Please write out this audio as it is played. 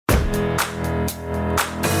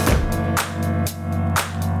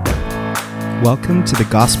Welcome to the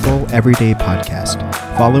Gospel Everyday Podcast,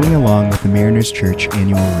 following along with the Mariners Church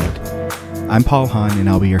annual read. I'm Paul Hahn, and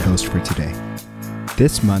I'll be your host for today.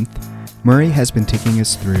 This month, Murray has been taking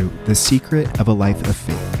us through The Secret of a Life of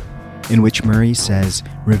Faith, in which Murray says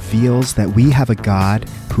reveals that we have a God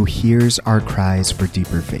who hears our cries for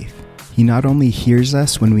deeper faith. He not only hears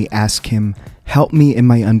us when we ask him, "Help me in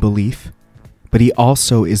my unbelief," but he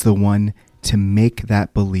also is the one to make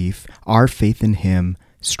that belief, our faith in him,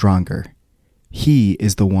 stronger. He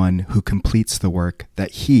is the one who completes the work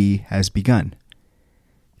that he has begun.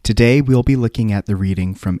 Today we'll be looking at the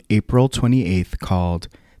reading from April 28th called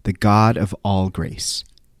The God of All Grace.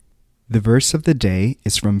 The verse of the day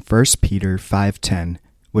is from 1 Peter 5:10,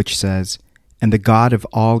 which says, "And the God of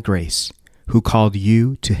all grace, who called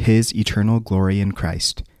you to his eternal glory in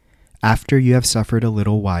Christ, after you have suffered a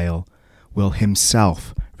little while, will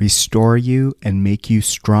himself restore you and make you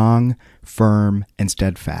strong, firm, and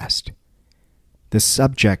steadfast." The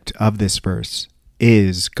subject of this verse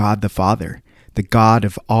is God the Father, the God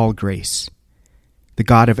of all grace, the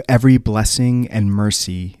God of every blessing and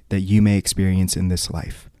mercy that you may experience in this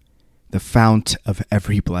life, the fount of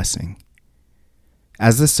every blessing.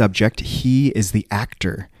 As the subject, he is the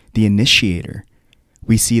actor, the initiator.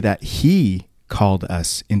 We see that he called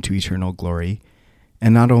us into eternal glory,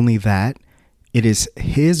 and not only that, it is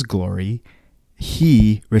his glory.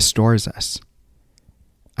 He restores us.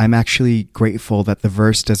 I'm actually grateful that the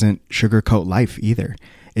verse doesn't sugarcoat life either.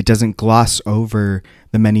 It doesn't gloss over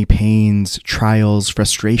the many pains, trials,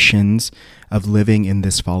 frustrations of living in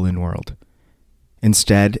this fallen world.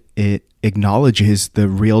 Instead, it acknowledges the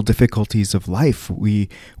real difficulties of life. We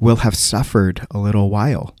will have suffered a little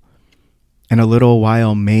while. And a little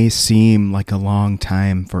while may seem like a long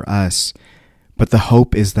time for us, but the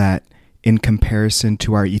hope is that in comparison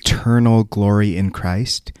to our eternal glory in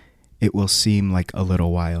Christ, it will seem like a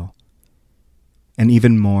little while. And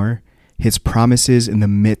even more, his promises in the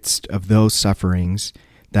midst of those sufferings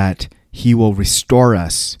that he will restore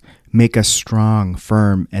us, make us strong,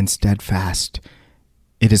 firm, and steadfast.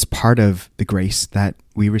 It is part of the grace that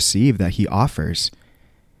we receive, that he offers,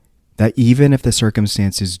 that even if the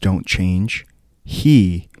circumstances don't change,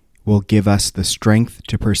 he will give us the strength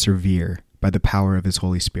to persevere by the power of his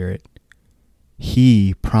Holy Spirit.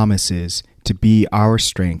 He promises to be our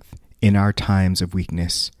strength in our times of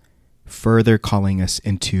weakness, further calling us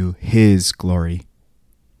into his glory.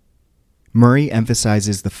 Murray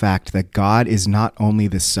emphasizes the fact that God is not only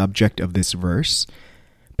the subject of this verse,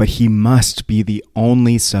 but he must be the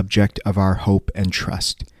only subject of our hope and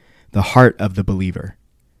trust, the heart of the believer.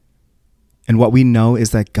 And what we know is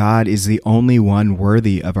that God is the only one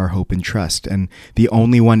worthy of our hope and trust, and the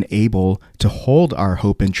only one able to hold our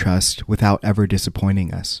hope and trust without ever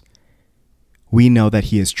disappointing us. We know that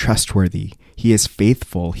he is trustworthy, he is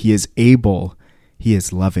faithful, he is able, he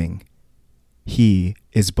is loving. He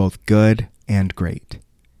is both good and great.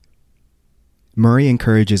 Murray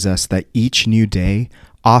encourages us that each new day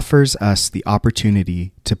offers us the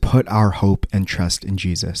opportunity to put our hope and trust in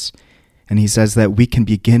Jesus. And he says that we can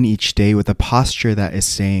begin each day with a posture that is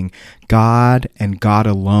saying, God and God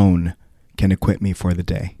alone can equip me for the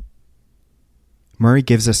day. Murray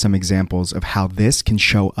gives us some examples of how this can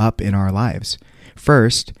show up in our lives.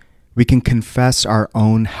 First, we can confess our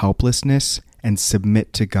own helplessness and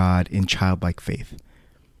submit to God in childlike faith.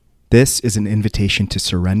 This is an invitation to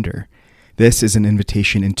surrender. This is an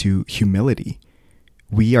invitation into humility.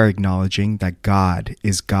 We are acknowledging that God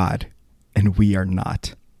is God and we are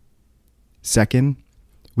not. Second,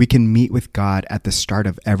 we can meet with God at the start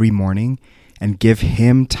of every morning and give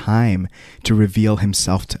him time to reveal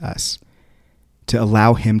himself to us, to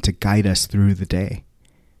allow him to guide us through the day.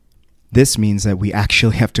 This means that we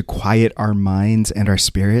actually have to quiet our minds and our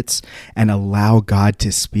spirits and allow God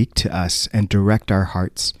to speak to us and direct our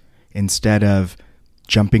hearts instead of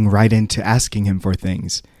jumping right into asking him for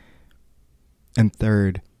things. And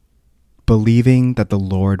third, believing that the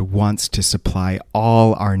Lord wants to supply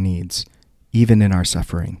all our needs, even in our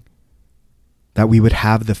suffering. That we would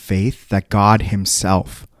have the faith that God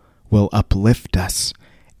himself will uplift us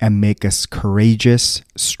and make us courageous,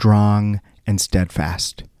 strong, and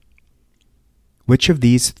steadfast. Which of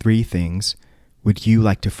these three things would you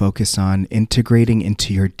like to focus on integrating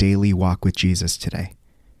into your daily walk with Jesus today?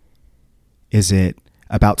 Is it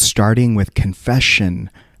about starting with confession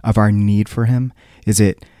of our need for him? Is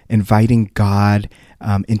it inviting God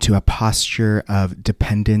into a posture of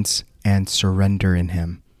dependence and surrender in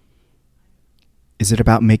him? Is it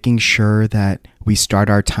about making sure that we start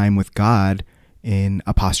our time with God in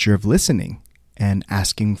a posture of listening and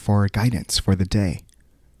asking for guidance for the day?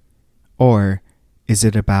 Or is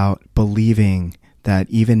it about believing that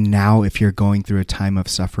even now, if you're going through a time of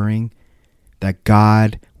suffering, that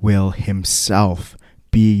God will himself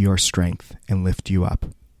be your strength and lift you up.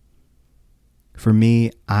 For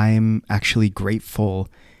me, I'm actually grateful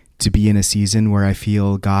to be in a season where I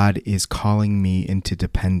feel God is calling me into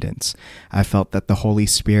dependence. I felt that the Holy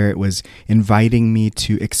Spirit was inviting me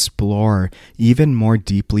to explore even more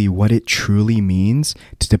deeply what it truly means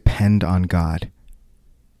to depend on God.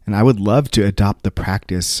 And I would love to adopt the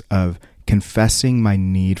practice of confessing my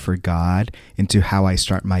need for God into how I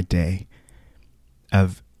start my day,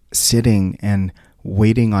 of sitting and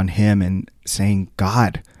waiting on him and saying,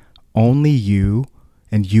 God, only you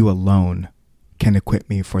and you alone can equip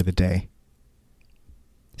me for the day.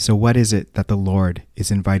 So what is it that the Lord is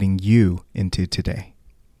inviting you into today?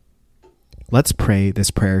 Let's pray this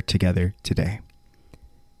prayer together today.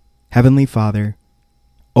 Heavenly Father,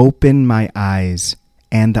 open my eyes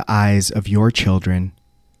and the eyes of your children,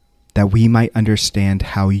 that we might understand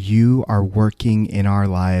how you are working in our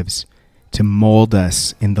lives to mold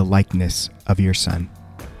us in the likeness of your Son.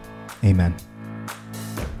 Amen.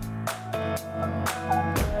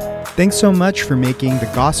 Thanks so much for making the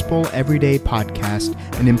Gospel Everyday podcast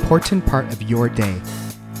an important part of your day.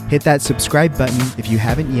 Hit that subscribe button if you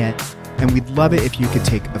haven't yet, and we'd love it if you could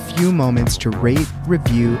take a few moments to rate,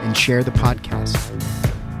 review, and share the podcast.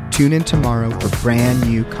 Tune in tomorrow for brand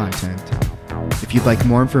new content. If you'd like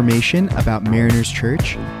more information about Mariners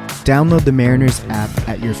Church, download the Mariners app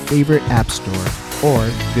at your favorite app store or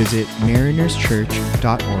visit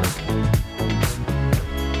marinerschurch.org.